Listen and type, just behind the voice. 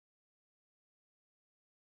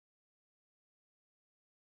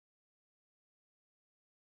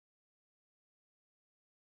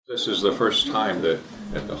This is the first time that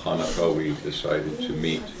at the Hanukkah we decided to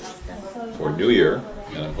meet for New Year,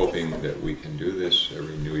 and I'm hoping that we can do this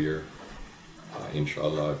every New Year.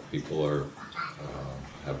 Inshallah, if people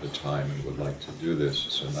have the time and would like to do this.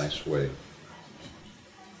 It's a nice way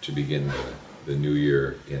to begin the New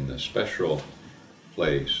Year in the special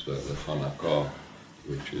place, the Hanukkah,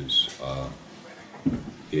 which is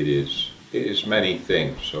it is many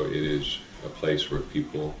things. So it is a place where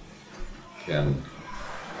people can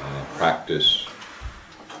practice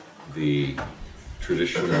the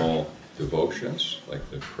traditional devotions, like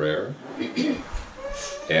the prayer,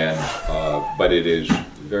 and but it is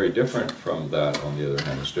very different from that. On the other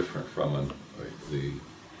hand, it's different from the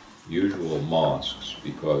usual mosques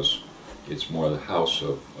because it's more the house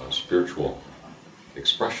of spiritual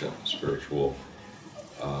expression, spiritual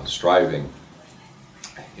striving,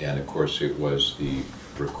 and of course it was the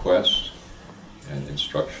request and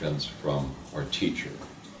instructions from our teacher,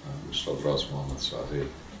 Ustad Muhammad.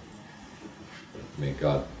 May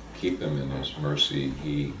God keep him in His mercy.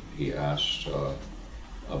 He asked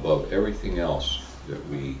above everything else that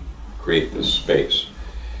we create this space.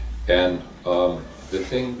 And the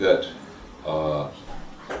thing that,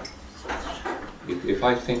 if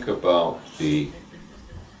I think about the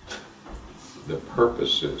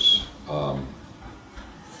purposes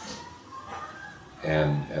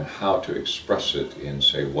and how to express it in,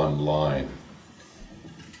 say, one line,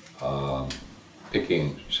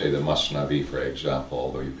 picking, say, the Masnavi, for example,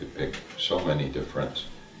 although you could pick so many different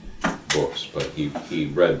books, but he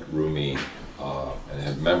read Rumi and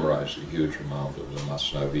had memorized a huge amount of the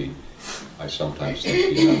Masnavi. I sometimes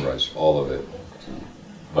think he memorized all of it,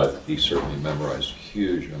 but he certainly memorized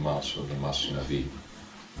huge amounts of the Masnavi.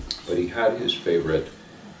 But he had his favorite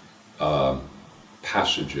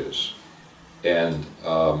passages. And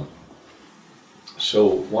so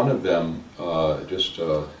one of them,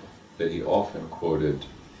 that he often quoted,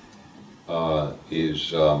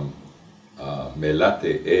 is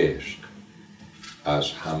Melat-e ishq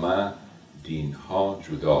az hama din-ha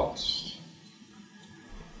judast,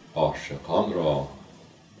 ashiqan ra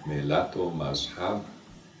melat o mazhab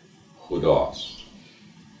khudast.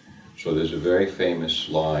 So there's a very famous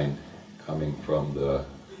line coming from the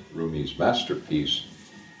Rumi's masterpiece,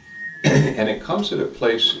 and it comes at a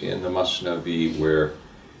place in the Masnavi where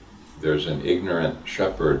there's an ignorant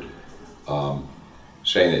shepherd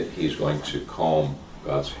saying that he's going to comb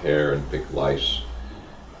God's hair and pick lice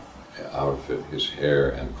out of his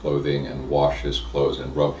hair and clothing and wash his clothes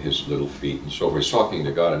and rub his little feet. And so he's talking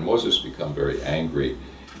to God, and Moses becomes very angry.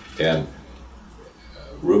 And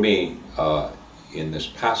Rumi, in this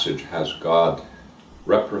passage, has God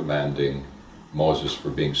reprimanding Moses for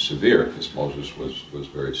being severe, because Moses was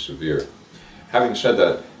very severe. Having said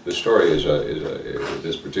that, the story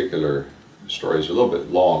this particular story is a little bit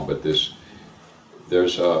long, but there's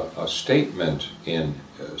a statement in,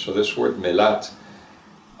 so this word melat,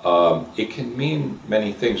 it can mean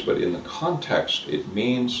many things, but in the context it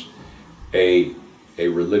means a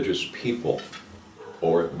religious people,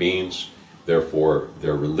 or it means therefore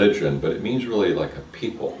their religion, but it means really like a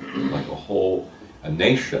people, like a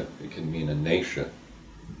nation. It can mean a nation.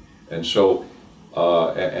 And so,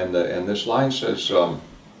 and this line says, so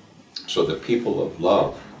the people of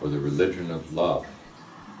love, or the religion of love,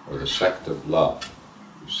 or the sect of love,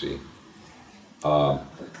 you see,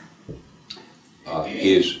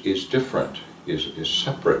 is different, is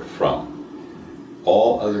separate from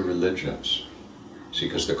all other religions. See,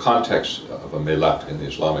 because the context of a milat in the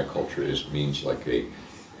Islamic culture means like a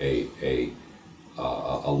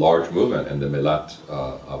large movement, and the milat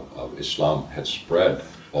of Islam had spread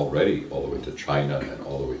already all the way to China and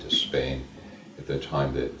all the way to Spain at the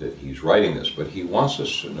time that he's writing this. But he wants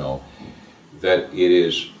us to know that it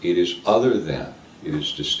is other than, it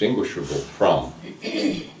is distinguishable from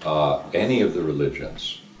any of the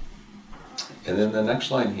religions. And then the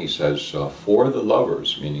next line he says, for the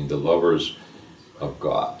lovers, meaning the lovers of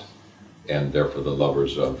God, and therefore the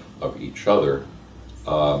lovers of each other,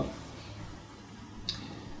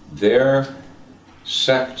 their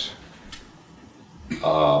sect,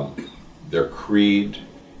 their creed,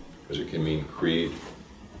 because it can mean creed,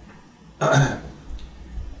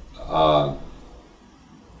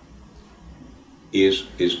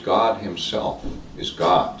 is God Himself, is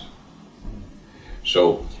God.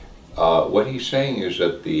 So what he's saying is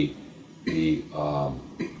that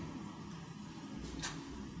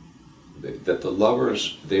that the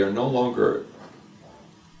lovers, they are no longer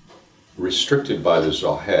restricted by the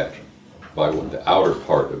zahir, by the outer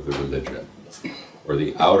part of the religion, or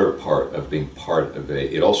the outer part of being part of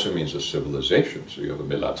it also means a civilization. So you have a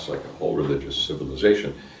millat, it's like a whole religious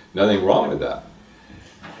civilization. Nothing wrong with that.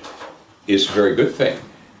 is a very good thing,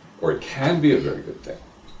 or it can be a very good thing.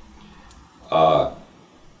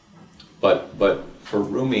 But for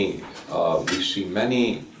Rumi, we see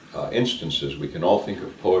many instances. We can all think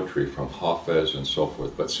of poetry from Hafez and so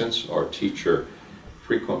forth, but since our teacher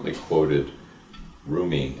frequently quoted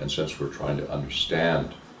Rumi, and since we're trying to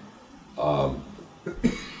understand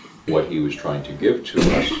what he was trying to give to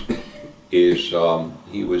us, is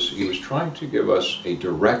he was trying to give us a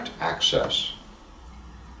direct access.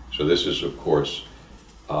 So this is, of course,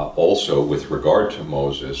 also with regard to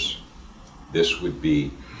Moses,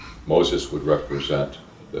 Moses would represent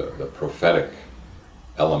the prophetic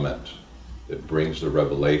element that brings the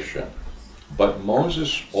revelation. But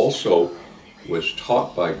Moses also was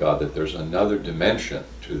taught by God that there's another dimension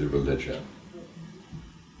to the religion.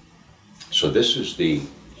 So this is the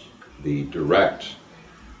direct,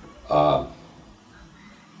 the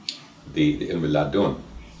ilm ladun.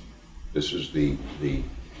 This is the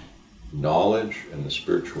knowledge and the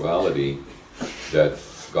spirituality that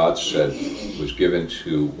God said was given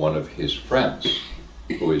to one of his friends,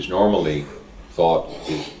 who is normally thought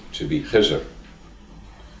to be Khizr.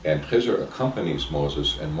 And Khizr accompanies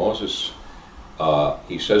Moses, and Moses,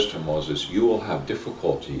 he says to Moses, you will have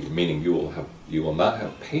difficulty, meaning you will not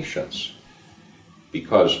have patience,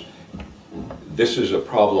 because this is a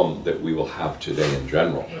problem that we will have today in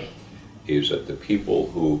general, is that the people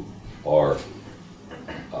who are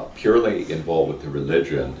purely involved with the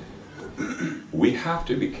religion, we have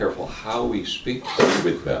to be careful how we speak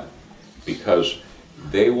with them, because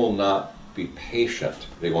they will not be patient.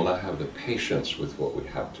 They will not have the patience with what we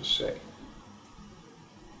have to say.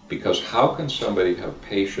 Because how can somebody have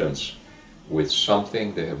patience with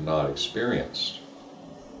something they have not experienced?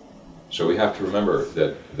 So we have to remember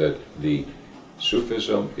that the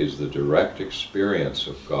Sufism is the direct experience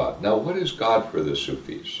of God. Now, what is God for the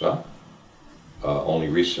Sufis? Huh? Only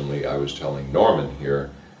recently I was telling Norman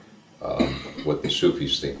here what the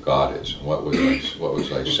Sufis think God is. And what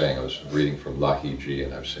was I saying? I was reading from Lahiji,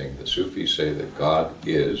 and I was saying the Sufis say that God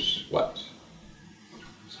is what?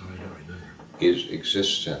 Sorry, I don't remember. Is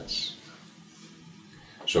existence.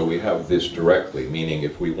 So we have this directly, meaning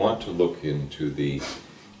if we want to look into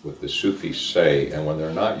what the Sufis say, and when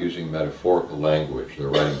they're not using metaphorical language, they're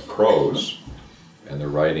writing prose, and they're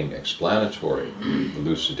writing explanatory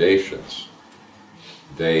elucidations,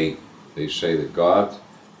 they say that God,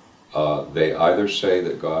 they either say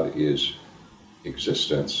that God is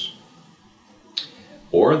existence,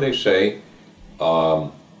 or they say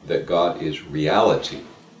that God is reality.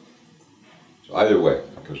 So either way,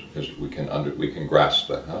 because we can grasp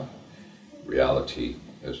that, huh? Reality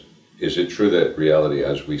is it true that reality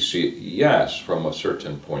as we see it? Yes, from a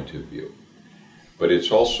certain point of view. But it's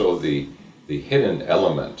also the hidden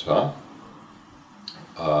element, huh?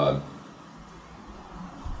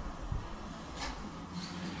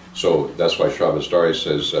 So that's why Robert Darr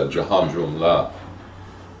says, Jahan Jumla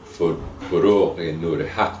Furugh Nur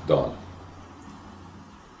Hakdan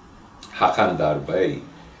Hakan Darbei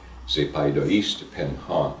Ze Paidoist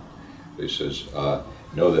Penhan. He says,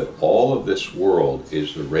 know that all of this world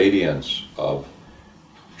is the radiance of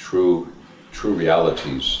true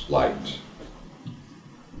reality's light.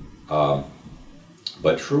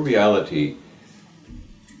 But true reality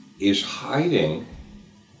is hiding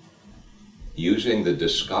using the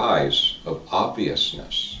disguise of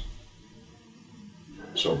obviousness.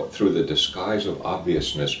 So through the disguise of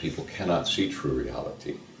obviousness, people cannot see true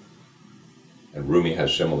reality. And Rumi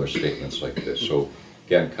has similar statements like this. So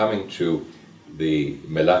again, coming to the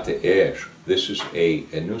Melat-e-Ishq, this is a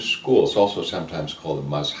new school. It's also sometimes called the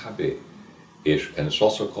Mazhab-e-Ishq, and it's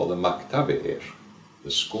also called the Maktab-e-Ishq,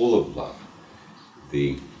 the school of love,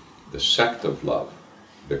 the sect of love,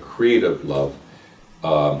 the creed of love.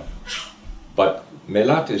 But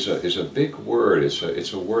Melat is a big word.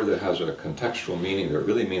 It's a word that has a contextual meaning that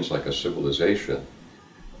really means like a civilization,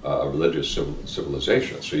 a religious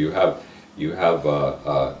civilization. So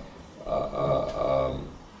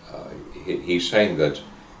he's saying that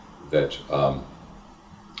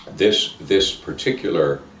this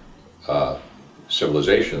particular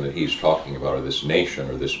civilization that he's talking about, or this nation,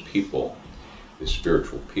 or this people, this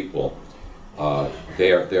spiritual people,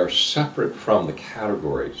 they are separate from the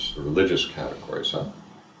categories, the religious categories, huh?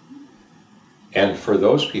 And for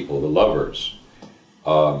those people, the lovers,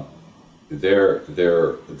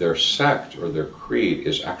 their sect or their creed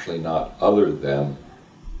is actually not other than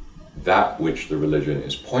that which the religion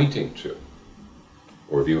is pointing to.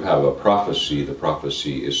 Or if you have a prophecy, the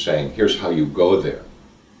prophecy is saying, here's how you go there.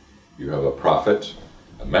 You have a prophet,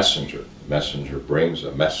 a messenger. The messenger brings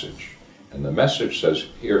a message. And the message says,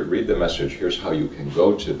 here, read the message, here's how you can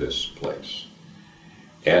go to this place.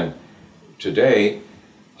 And today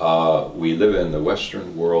we live in the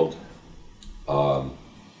Western world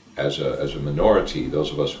as a minority,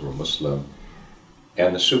 those of us who are Muslim,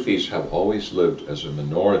 and the Sufis have always lived as a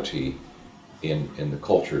minority in the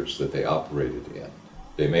cultures that they operated in.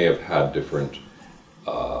 They may have had different,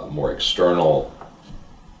 more external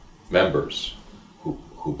members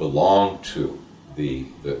who belonged to the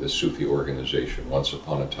Sufi organization. Once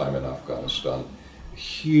upon a time in Afghanistan, a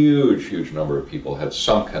huge number of people had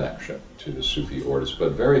some connection to the Sufi orders,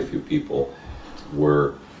 but very few people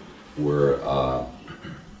were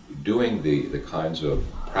doing the kinds of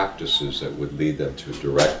practices that would lead them to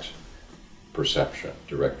direct perception,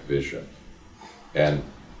 direct vision. And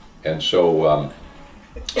so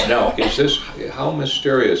now, is this, how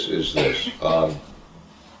mysterious is this?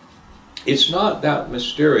 It's not that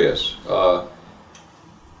mysterious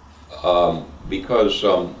because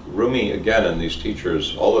Rumi, again, and these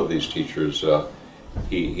teachers, all of these teachers,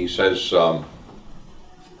 he says,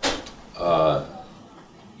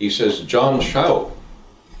 John Shao,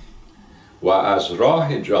 wa az rah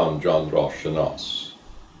John ra shanas,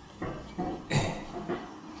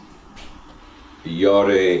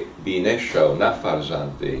 yare binesho na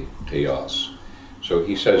farzande qiyas. So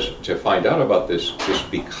he says, to find out about this, just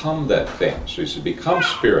become that thing. So he says, become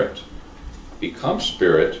spirit,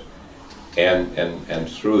 and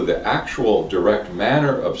through the actual direct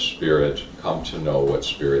manner of spirit, come to know what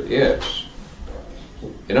spirit is.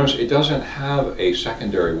 In other words, it doesn't have a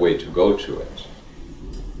secondary way to go to it.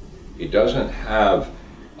 It doesn't have,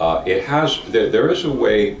 there is a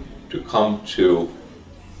way to come to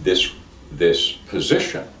this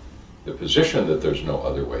position, the position that there's no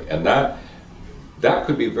other way. And that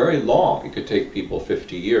could be very long. It could take people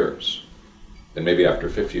 50 years. And maybe after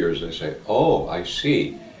 50 years they say, oh, I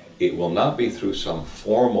see. It will not be through some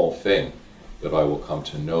formal thing that I will come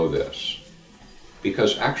to know this.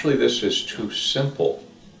 Because actually this is too simple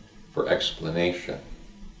for explanation.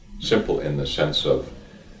 Simple in the sense of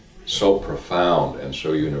so profound and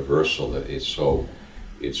so universal that it's so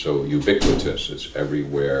ubiquitous, it's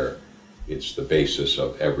everywhere, it's the basis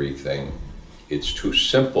of everything. It's too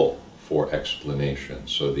simple for explanation.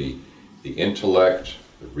 So the intellect,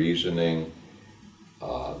 the reasoning,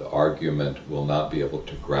 the argument will not be able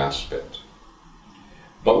to grasp it.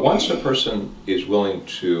 But once a person is willing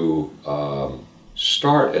to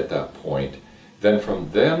start at that point, then from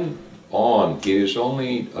then on it is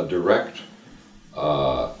only a direct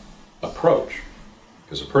approach.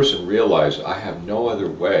 Because a person realizes, I have no other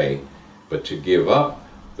way but to give up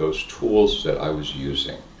those tools that I was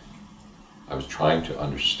using. I was trying to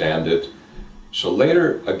understand it. So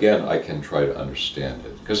later, again, I can try to understand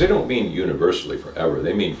it. Because they don't mean universally forever.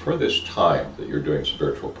 They mean for this time that you're doing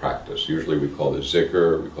spiritual practice. Usually we call it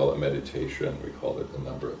zikr, we call it meditation, we call it a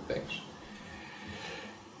number of things.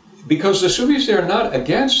 Because the Sufis, they're not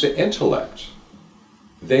against the intellect.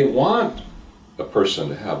 They want a person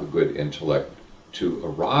to have a good intellect to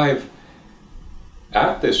arrive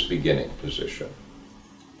at this beginning position.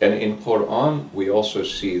 And in Quran, we also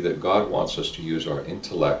see that God wants us to use our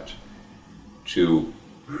intellect to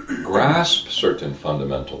grasp certain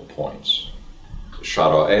fundamental points,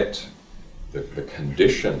 shara'at, the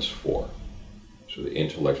conditions for, so the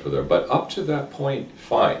intellect for there. But up to that point,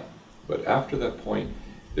 fine. But after that point,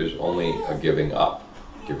 there's only a giving up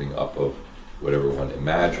of whatever one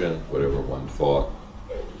imagined, whatever one thought.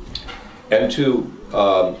 And to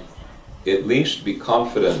at least be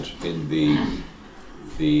confident in the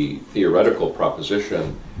theoretical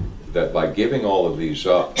proposition that by giving all of these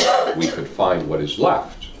up, we could find what is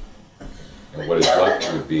left. And what is left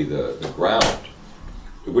would be the ground,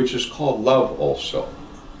 which is called love also.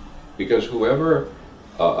 Because whoever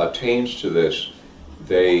attains to this,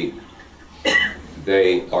 they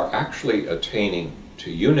are actually attaining to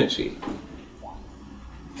unity.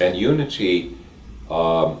 And unity,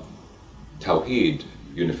 tawheed,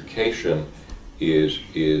 unification, is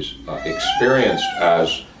experienced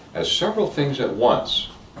as several things at once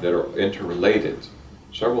that are interrelated.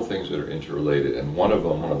 Several things that are interrelated, and one of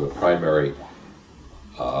the primary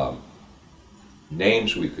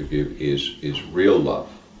names we could give is real love,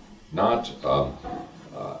 not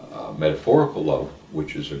metaphorical love,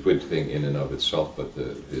 which is a good thing in and of itself, but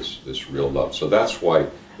this real love. So that's why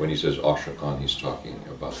when he says Ashakan, he's talking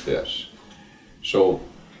about this. So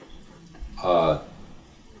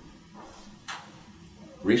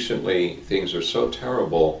recently things are so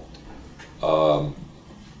terrible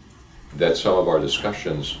that some of our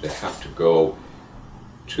discussions, they have to go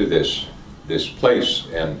to this place,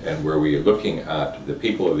 and where we are looking at the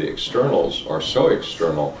people of the externals are so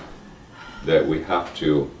external that we have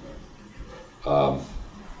to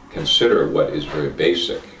consider what is very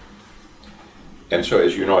basic. And so,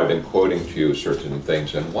 as you know, I've been quoting to you certain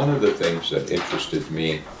things, and one of the things that interested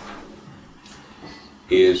me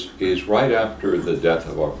is right after the death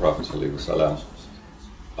of our Prophet ﷺ,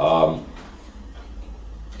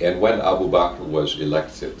 and when Abu Bakr was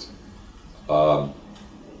elected,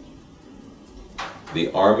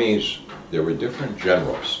 the armies, there were different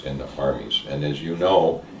generals in the armies, and as you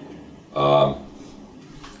know,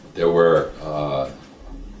 there were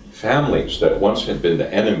families that once had been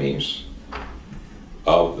the enemies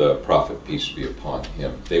of the Prophet, peace be upon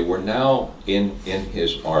him. They were now in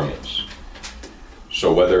his armies.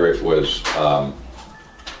 So whether it was, Khalid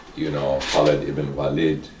ibn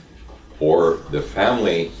Walid, or the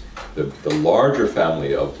family, the larger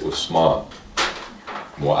family of Usman,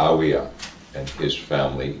 Muawiyah, and his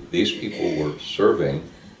family, these people were serving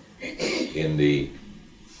in the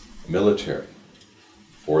military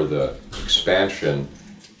for the expansion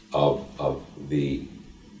of the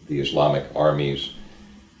Islamic armies.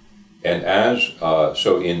 And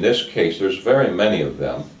so in this case, there's very many of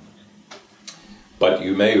them, but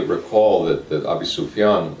you may recall that Abu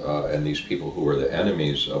Sufyan and these people who were the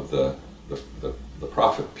enemies of the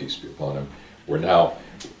Prophet, peace be upon him, were now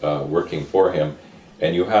working for him.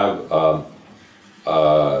 And you have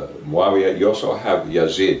Muawiyah, you also have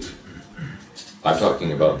Yazid. I'm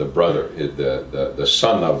talking about the brother, the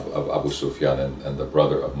son of Abu Sufyan and the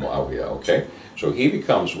brother of Muawiyah, okay? So he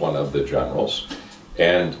becomes one of the generals.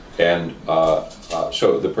 And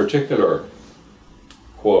so the particular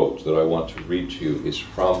quote that I want to read to you is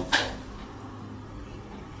from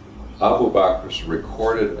Abu Bakr's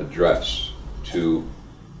recorded address to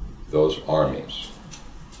those armies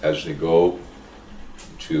as they go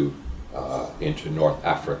into North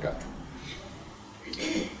Africa.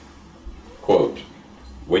 Quote,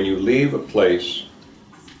 "When you leave a place,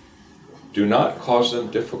 do not cause them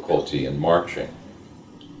difficulty in marching."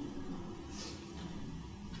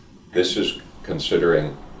 This is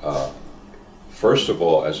considering, first of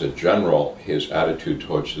all, as a general, his attitude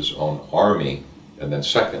towards his own army, and then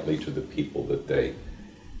secondly, to the people that they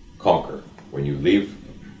conquer. When you leave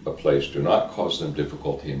a place, do not cause them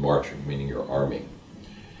difficulty in marching, meaning your army.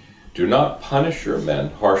 Do not punish your men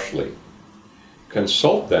harshly.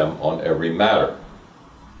 Consult them on every matter.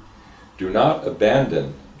 Do not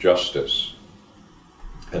abandon justice,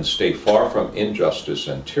 and stay far from injustice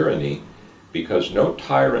and tyranny, because no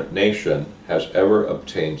tyrant nation has ever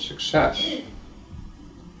obtained success.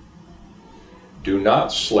 Do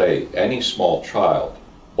not slay any small child,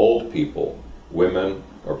 old people, women,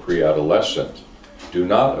 or pre-adolescent. Do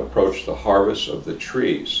not approach the harvest of the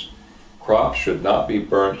trees. Crops should not be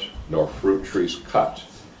burnt, nor fruit trees cut.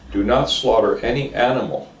 Do not slaughter any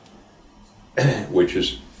animal, which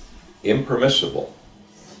is impermissible.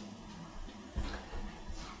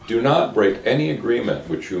 Do not break any agreement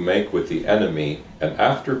which you make with the enemy, and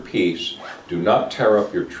after peace, do not tear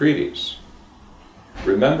up your treaties.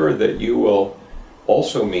 Remember that you will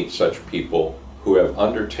also meet such people who have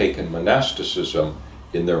undertaken monasticism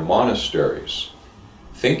in their monasteries,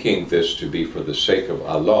 thinking this to be for the sake of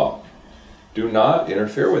Allah. Do not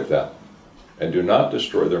interfere with them, and do not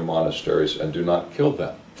destroy their monasteries, and do not kill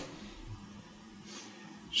them.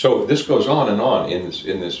 So this goes on and on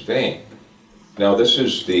in this vein. Now this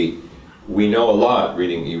is we know a lot,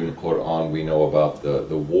 reading even the Quran, we know about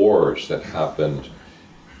the wars that happened,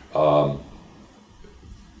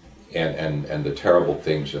 and the terrible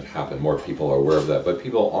things that happened. More people are aware of that, but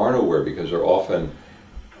people aren't aware because they're often,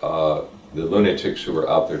 the lunatics who are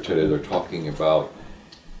out there today, they're talking about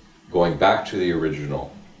going back to the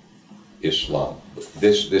original Islam.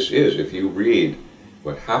 This is, if you read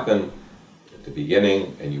what happened at the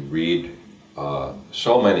beginning and you read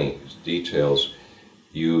so many details,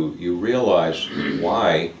 you realize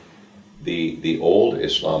why the old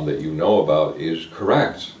Islam that you know about is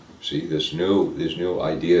correct. See, these new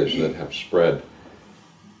ideas that have spread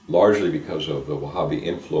largely because of the Wahhabi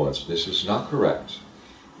influence, this is not correct.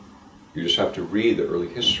 You just have to read the early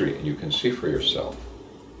history and you can see for yourself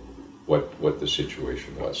what the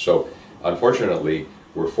situation was. So unfortunately,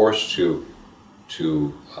 we're forced to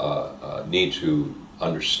need to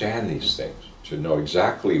understand these things, to know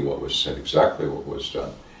exactly what was said, exactly what was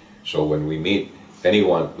done. So when we meet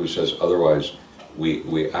anyone who says otherwise,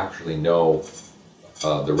 we actually know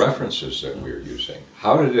the references that we're using.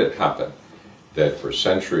 How did it happen that for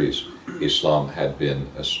centuries Islam had been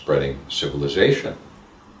a spreading civilization?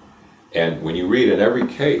 And when you read in every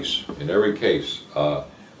case,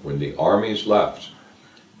 when the armies left,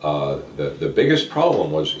 the biggest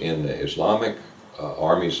problem was in the Islamic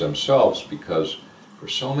armies themselves, because for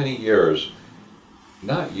so many years,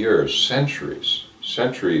 not years, centuries,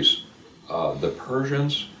 the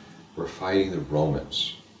Persians were fighting the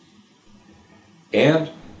Romans. And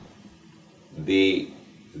the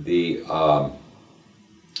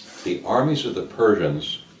armies of the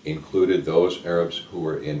Persians included those Arabs who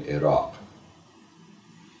were in Iraq.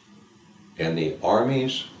 And the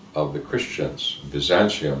armies of the Christians,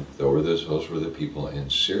 Byzantium, those were the people in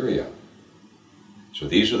Syria. So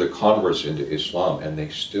these are the converts into Islam, and they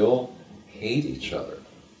still hate each other.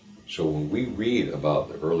 So when we read about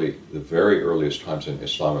the very earliest times in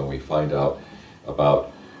Islam, and we find out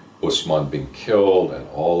about Usman being killed and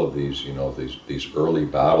all of these, these early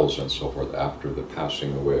battles and so forth after the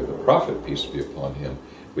passing away of the Prophet, peace be upon him,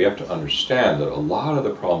 we have to understand that a lot of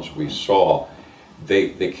the problems we saw,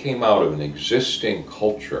 they came out of an existing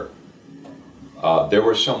culture. There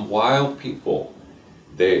were some wild people.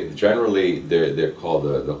 They're called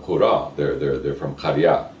the Qura. They're from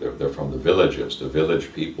Qarya. They're from the villages. The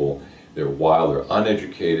village people. They're wild. They're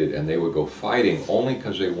uneducated, and they would go fighting only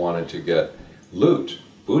because they wanted to get loot,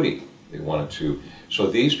 booty. They wanted to. So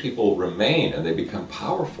these people remain, and they become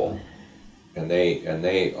powerful, and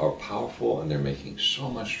they are powerful, and they're making so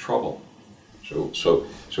much trouble. So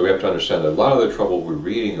we have to understand that a lot of the trouble we're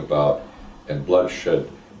reading about and bloodshed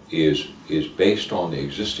is based on the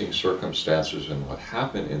existing circumstances and what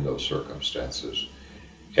happened in those circumstances.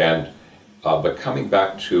 And but coming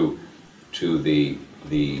back to the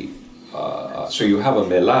so you have a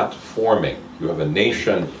millat forming, you have a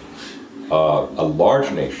nation, a large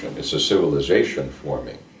nation. It's a civilization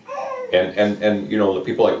forming, and the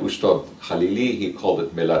people like Ustad Khalili, he called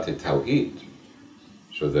it millat-e-tawhid.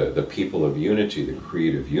 So the people of unity, the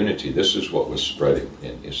creed of unity. This is what was spreading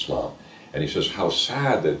in Islam. And he says, how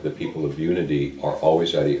sad that the people of unity are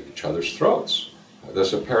always at each other's throats.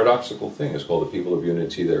 That's a paradoxical thing. It's called the people of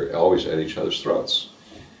unity. They're always at each other's throats.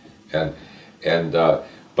 But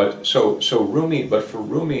for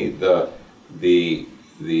Rumi, the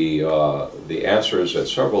answer is at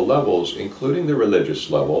several levels, including the religious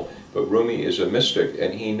level. But Rumi is a mystic,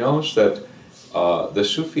 and he knows that the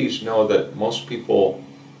Sufis know that most people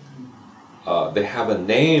they have a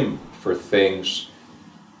name for things,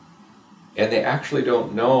 and they actually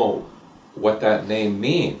don't know what that name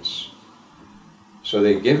means. So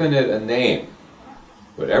they've given it a name,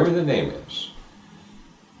 whatever the name is.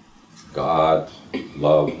 God,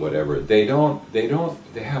 love, whatever. They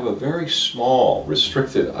have a very small,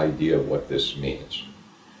 restricted idea of what this means.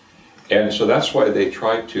 And so that's why they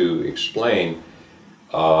try to explain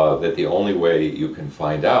that the only way you can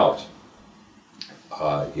find out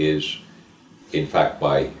is, in fact,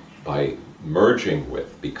 by merging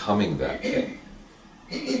with, becoming that thing.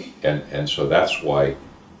 And so that's why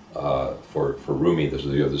for Rumi,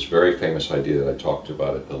 you have this very famous idea that I talked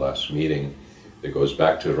about at the last meeting that goes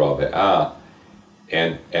back to Rabi'a.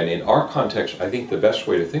 And in our context, I think the best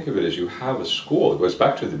way to think of it is you have a school. It goes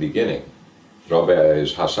back to the beginning. Rabi'a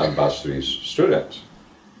is Hassan Basri's student,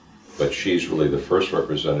 but she's really the first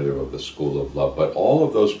representative of the school of love. But all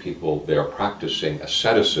of those people, they are practicing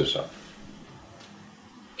asceticism.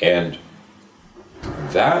 And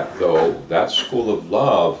that school of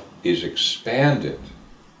love is expanded.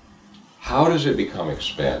 How does it become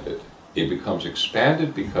expanded? It becomes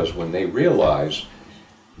expanded because when they realize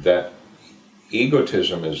that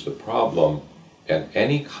egotism is the problem, and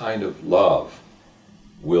any kind of love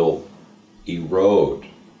will erode,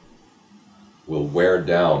 will wear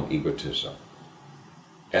down egotism.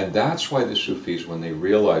 And that's why the Sufis, when they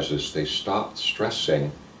realize this, they stopped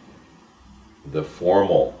stressing the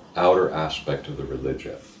formal outer aspect of the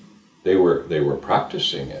religion. They were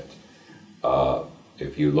practicing it.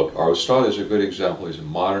 If you look, our Ustad is a good example. He's a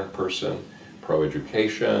modern person,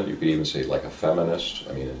 pro-education. You could even say like a feminist.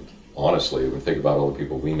 I mean, honestly, when you think about all the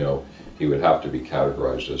people we know, he would have to be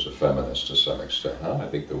categorized as a feminist to some extent. I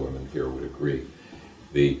think the women here would agree.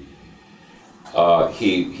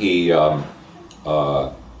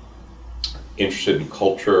 Interested in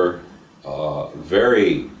culture,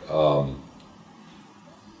 very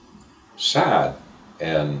sad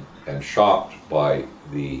and shocked by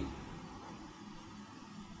the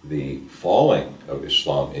falling of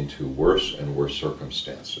Islam into worse and worse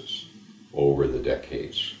circumstances over the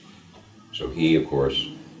decades. So he, of course,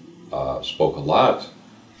 spoke a lot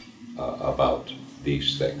about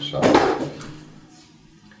these things. So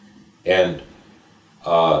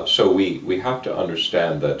we have to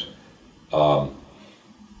understand that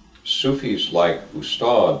Sufis like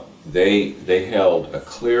Ustad, they held a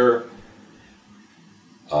clear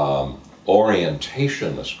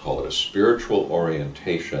orientation, let's call it a spiritual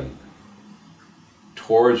orientation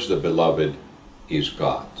towards the beloved is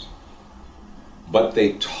God. But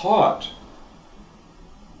they taught,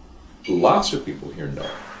 lots of people here know,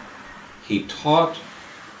 he taught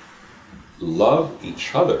love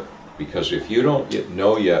each other, because if you don't yet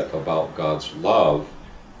know yet about God's love,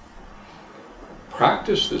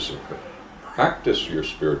 practice this. Practice your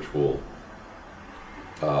spiritual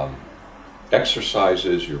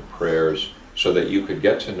exercises, your prayers, so that you could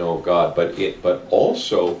get to know God. But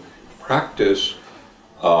also practice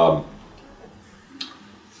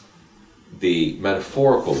the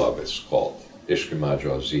metaphorical love. It's called Ishq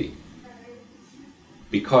Majazi,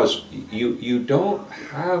 because you don't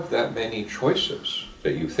have that many choices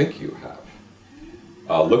that you think you have.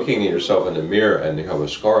 Looking at yourself in the mirror and you have a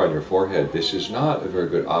scar on your forehead, this is not a very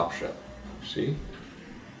good option. See?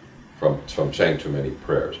 From saying too many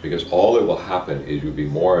prayers, because all that will happen is you'll be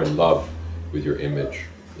more in love with your image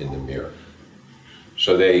in the mirror.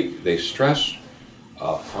 So they stress,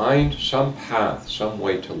 find some path, some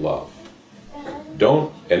way to love.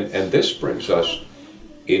 Don't, and this brings us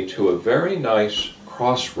into a very nice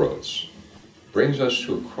crossroads. Brings us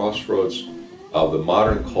to a crossroads of the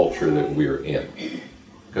modern culture that we're in.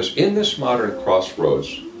 Because in this modern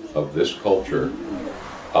crossroads of this culture,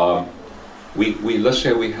 we let's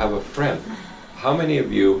say we have a friend. How many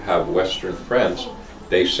of you have Western friends?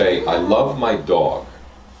 They say, I love my dog.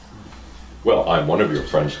 Well, I'm one of your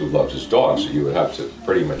friends who loves his dog, so you would have to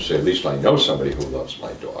pretty much say, at least I know somebody who loves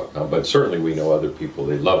my dog. Huh? But certainly we know other people,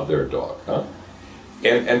 they love their dog. Huh?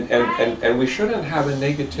 And we shouldn't have a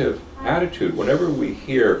negative attitude. Whenever we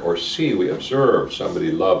hear or see, we observe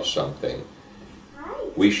somebody loves something,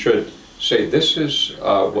 we should say, this is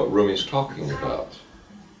what Rumi's talking about.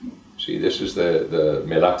 See, this is the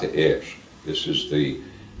Melate Ishq. This is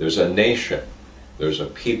there's a nation, there's a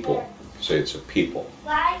people. Say it's a people.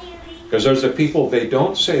 Because there's a people, they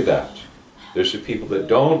don't say that. There's the people that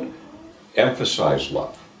don't emphasize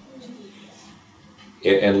love.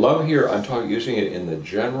 And love here, I'm using it in the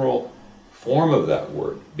general form of that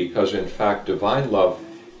word, because in fact, divine love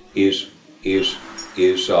is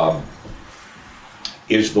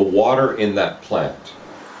the water in that plant.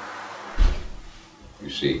 You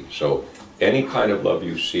see, so any kind of love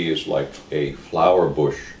you see is like a flower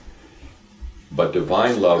bush, but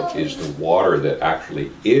divine love is the water that actually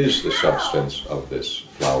is the substance of this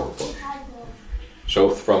flower bush. So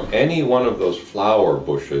from any one of those flower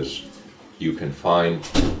bushes, you can find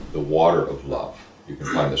the water of love. You can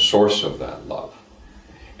find the source of that love.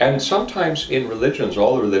 And sometimes in religions,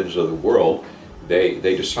 all the religions of the world, they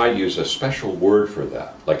decide to use a special word for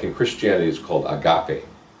that. Like in Christianity, it's called agape.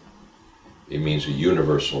 It means a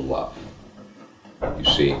universal love. You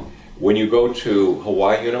see, when you go to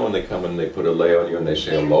Hawaii, you know, when they come and they put a lei on you and they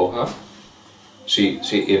say aloha. See,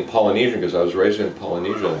 in Polynesian, because I was raised in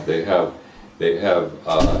Polynesia, they have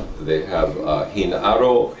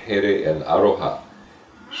hinaro, here, and aroha.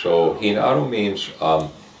 So hinaro means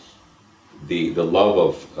the love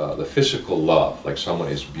of the physical love, like someone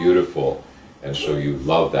is beautiful, and so you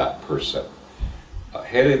love that person.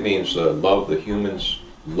 Here means love, the human's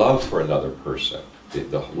love for another person,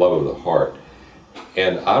 the love of the heart.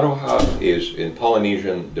 And aroha is, in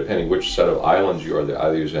Polynesian, depending which set of islands you are, they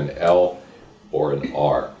either use an L or an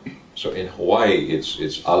R. So in Hawaii,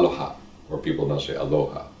 it's aloha, or people now say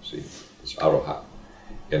aloha. See, it's aroha.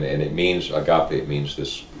 And it means, agape, it means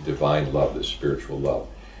this divine love, this spiritual love.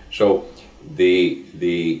 So this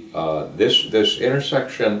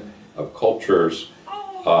intersection of cultures,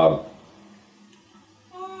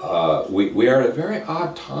 we are at a very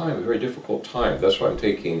odd time, a very difficult time. That's why I'm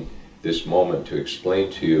taking this moment to explain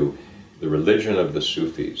to you the religion of the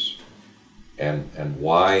Sufis and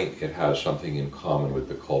why it has something in common with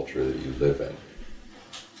the culture that you live in.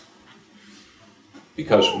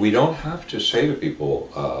 Because we don't have to say to people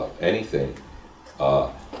anything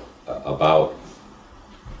about,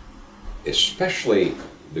 especially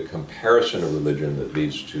the comparison of religion that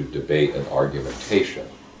leads to debate and argumentation.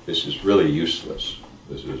 This is really useless.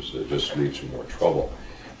 It just leads to more trouble.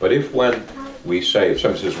 But when we say, if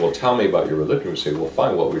somebody says, well, tell me about your religion, we say, well,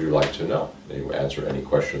 fine, what would you like to know? They will answer any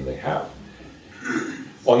question they have.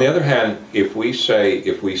 On the other hand, if we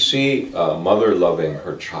see a mother loving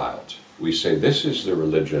her child, we say, this is the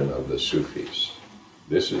religion of the Sufis.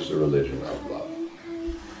 This is the religion of love.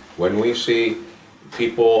 When we see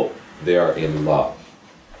people, they are in love.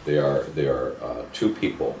 They are two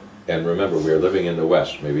people. And remember, we are living in the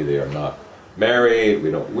West. Maybe they are not married.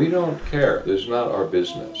 We don't care. This is not our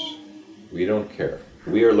business. We don't care.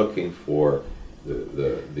 We are looking for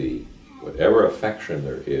the whatever affection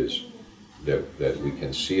there is that we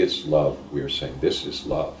can see its love. We are saying this is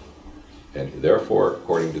love. And therefore,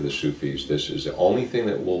 according to the Sufis, this is the only thing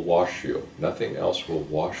that will wash you. Nothing else will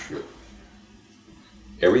wash you.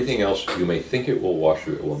 Everything else, you may think it will wash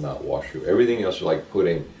you, it will not wash you. Everything else is like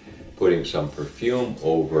putting some perfume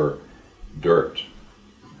over dirt,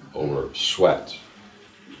 over sweat,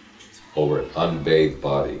 over an unbathed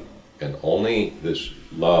body. And only this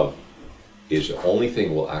love is the only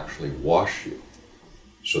thing will actually wash you,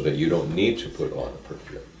 so that you don't need to put on a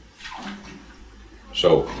perfume.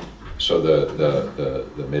 So the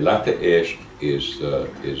Milat Esh is the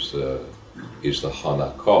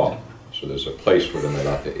Hanakah. So there's a place for the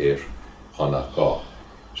Milat Esh, Hanakah.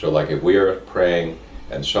 So like if we are praying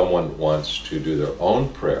and someone wants to do their own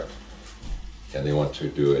prayer, and they want to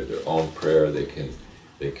do it their own prayer, they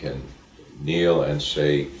can kneel and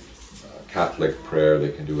say Catholic prayer,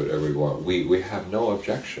 they can do whatever we want. We have no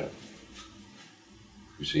objection.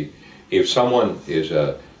 You see, if someone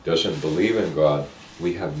doesn't believe in God,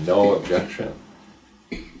 we have no objection,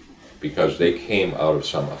 because they came out of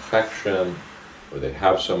some affection, or they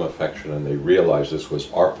have some affection, and they realized this was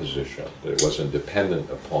our position, that it wasn't dependent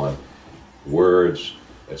upon words,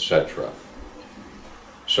 etc.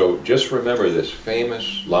 So just remember this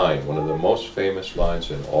famous line, one of the most famous lines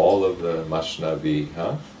in all of the Masnavi,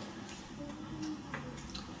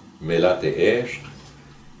 Milat Esht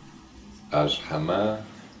az hama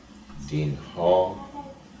din ha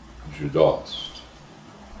judast.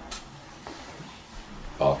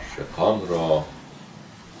 عاشقان را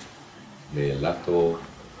ملت و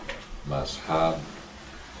مذهب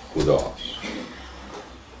خداست.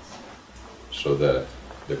 So the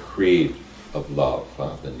creed of love,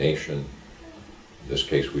 the nation, in this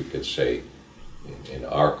case we could say, in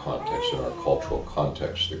our context, in our cultural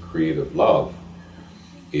context, the creed of love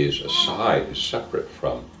is separate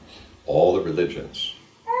from all the religions.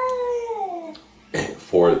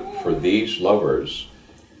 For these lovers,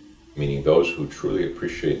 meaning those who truly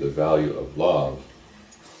appreciate the value of love,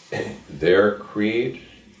 their creed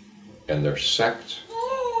and their sect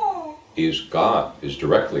is God, is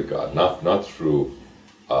directly God, not through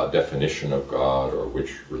definition of God or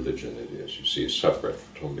which religion it is. You see, it's separate,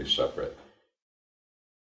 totally separate.